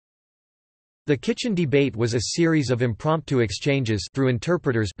The kitchen debate was a series of impromptu exchanges through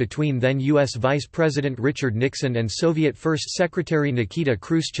interpreters between then U.S. Vice President Richard Nixon and Soviet First Secretary Nikita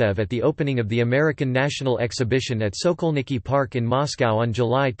Khrushchev at the opening of the American National Exhibition at Sokolniki Park in Moscow on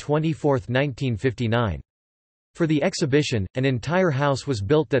July 24, 1959. For the exhibition, an entire house was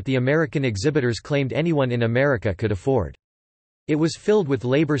built that the American exhibitors claimed anyone in America could afford. It was filled with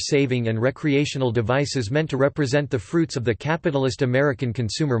labor-saving and recreational devices meant to represent the fruits of the capitalist American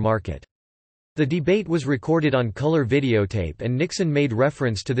consumer market. The debate was recorded on color videotape and Nixon made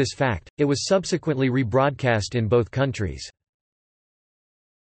reference to this fact. It was subsequently rebroadcast in both countries.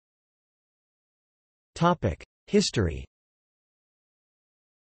 History.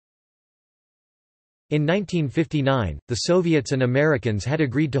 In 1959, the Soviets and Americans had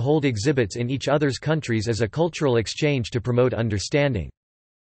agreed to hold exhibits in each other's countries as a cultural exchange to promote understanding.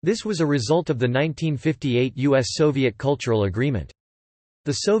 This was a result of the 1958 U.S.-Soviet Cultural Agreement.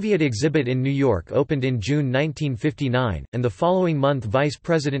 The Soviet exhibit in New York opened in June 1959, and the following month Vice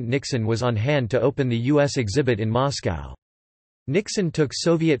President Nixon was on hand to open the U.S. exhibit in Moscow. Nixon took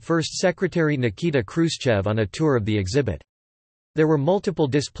Soviet First Secretary Nikita Khrushchev on a tour of the exhibit. There were multiple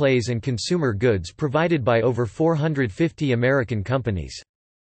displays and consumer goods provided by over 450 American companies.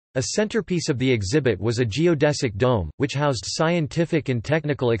 A centerpiece of the exhibit was a geodesic dome, which housed scientific and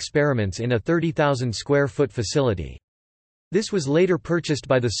technical experiments in a 30,000-square-foot facility. This was later purchased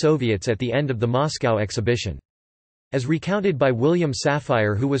by the Soviets at the end of the Moscow exhibition. As recounted by William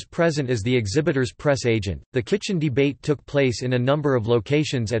Safire, who was present as the exhibitor's press agent, the kitchen debate took place in a number of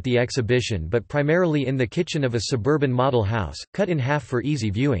locations at the exhibition but primarily in the kitchen of a suburban model house, cut in half for easy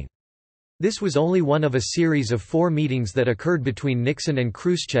viewing. This was only one of a series of 4 meetings that occurred between Nixon and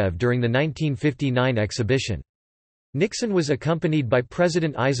Khrushchev during the 1959 exhibition. Nixon was accompanied by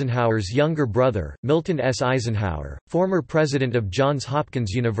President Eisenhower's younger brother, Milton S. Eisenhower, former president of Johns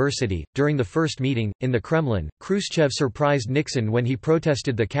Hopkins University. During the first meeting, in the Kremlin, Khrushchev surprised Nixon when he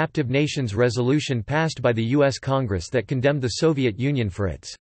protested the Captive Nations resolution passed by the U.S. Congress that condemned the Soviet Union for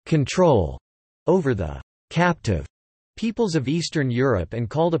its control over the captive peoples of Eastern Europe and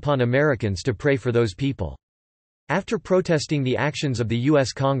called upon Americans to pray for those people. After protesting the actions of the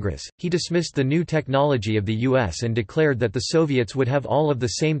U.S. Congress, he dismissed the new technology of the U.S. and declared that the Soviets would have all of the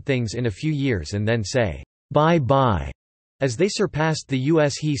same things in a few years and then say, "Bye-bye." As they surpassed the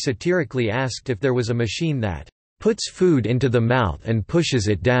U.S., he satirically asked if there was a machine that puts food into the mouth and pushes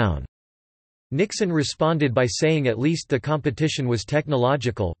it down. Nixon responded by saying at least the competition was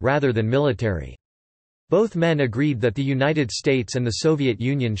technological, rather than military. Both men agreed that the United States and the Soviet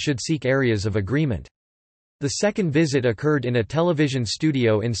Union should seek areas of agreement. The second visit occurred in a television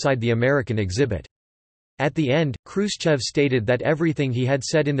studio inside the American exhibit. At the end, Khrushchev stated that everything he had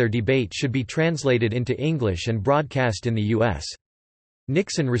said in their debate should be translated into English and broadcast in the U.S.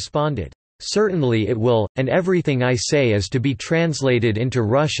 Nixon responded, "Certainly it will, and everything I say is to be translated into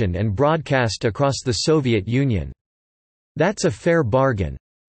Russian and broadcast across the Soviet Union. That's a fair bargain."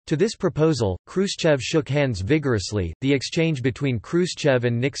 To this proposal, Khrushchev shook hands vigorously. The exchange between Khrushchev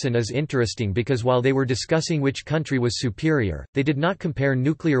and Nixon is interesting because while they were discussing which country was superior, they did not compare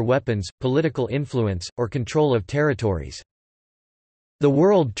nuclear weapons, political influence, or control of territories. The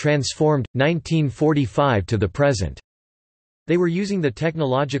world transformed, 1945 to the present. They were using the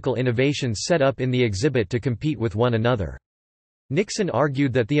technological innovations set up in the exhibit to compete with one another. Nixon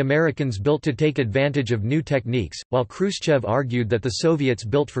argued that the Americans built to take advantage of new techniques, while Khrushchev argued that the Soviets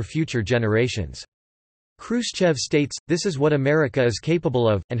built for future generations. Khrushchev states, "This is what America is capable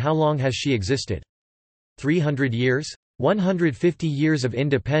of, and how long has she existed? 300 years? 150 years of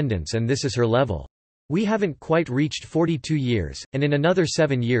independence and this is her level. We haven't quite reached 42 years, and in another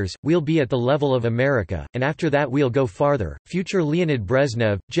 7 years, we'll be at the level of America, and after that we'll go farther." Future Leonid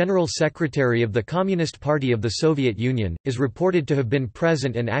Brezhnev, General Secretary of the Communist Party of the Soviet Union, is reported to have been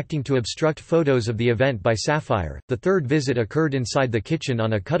present and acting to obstruct photos of the event by Safire. The third visit occurred inside the kitchen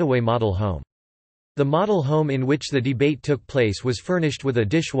on a cutaway model home. The model home in which the debate took place was furnished with a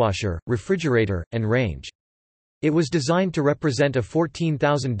dishwasher, refrigerator, and range. It was designed to represent a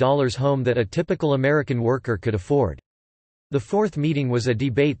 $14,000 home that a typical American worker could afford. The fourth meeting was a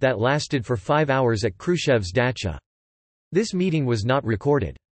debate that lasted for 5 hours at Khrushchev's dacha. This meeting was not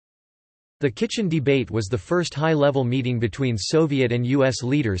recorded. The kitchen debate was the first high-level meeting between Soviet and U.S.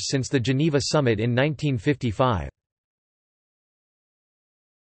 leaders since the Geneva Summit in 1955.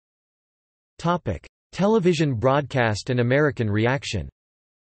 Television broadcast and American reaction.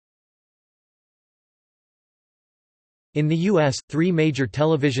 In the U.S., 3 major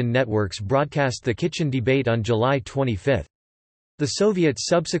television networks broadcast the kitchen debate on July 25. The Soviets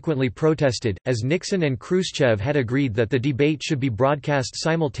subsequently protested, as Nixon and Khrushchev had agreed that the debate should be broadcast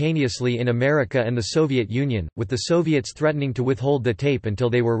simultaneously in America and the Soviet Union, with the Soviets threatening to withhold the tape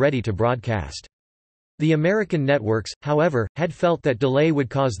until they were ready to broadcast. The American networks, however, had felt that delay would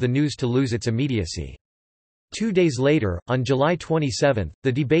cause the news to lose its immediacy. 2 days later, on July 27,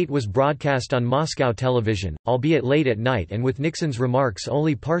 the debate was broadcast on Moscow television, albeit late at night and with Nixon's remarks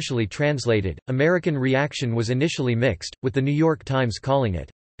only partially translated. American reaction was initially mixed, with The New York Times calling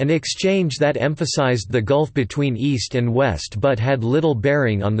it an exchange that emphasized the gulf between East and West but had little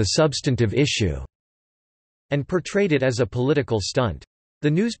bearing on the substantive issue, and portrayed it as a political stunt.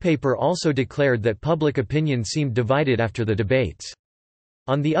 The newspaper also declared that public opinion seemed divided after the debates.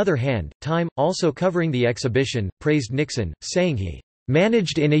 On the other hand, Time, also covering the exhibition, praised Nixon, saying he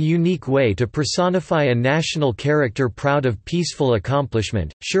managed in a unique way to personify a national character proud of peaceful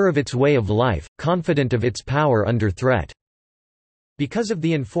accomplishment, sure of its way of life, confident of its power under threat. Because of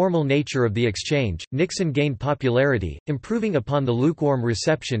the informal nature of the exchange, Nixon gained popularity, improving upon the lukewarm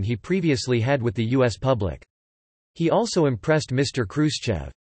reception he previously had with the U.S. public. He also impressed Mr.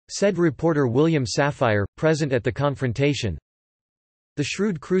 Khrushchev. Said reporter William Safire, present at the confrontation, "The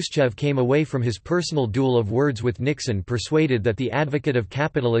shrewd Khrushchev came away from his personal duel of words with Nixon persuaded that the advocate of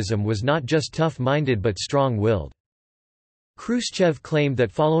capitalism was not just tough-minded but strong-willed." Khrushchev claimed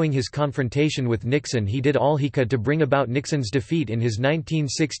that following his confrontation with Nixon he did all he could to bring about Nixon's defeat in his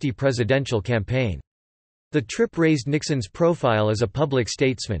 1960 presidential campaign. The trip raised Nixon's profile as a public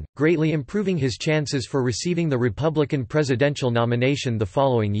statesman, greatly improving his chances for receiving the Republican presidential nomination the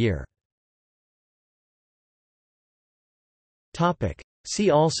following year. See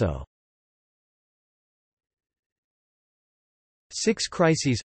also: Six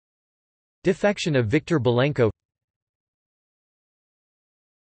Crises, Defection of Viktor Belenko.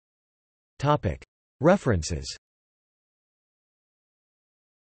 References.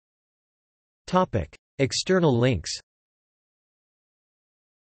 External links.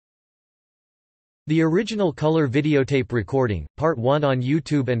 The original color videotape recording, Part 1 on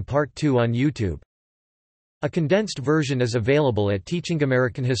YouTube and Part 2 on YouTube. A condensed version is available at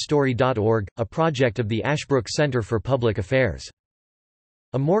teachingamericanhistory.org, a project of the Ashbrook Center for Public Affairs.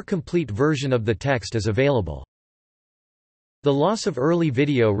 A more complete version of the text is available. The Loss of Early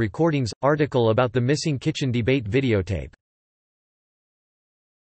Video Recordings – article about the missing kitchen debate videotape.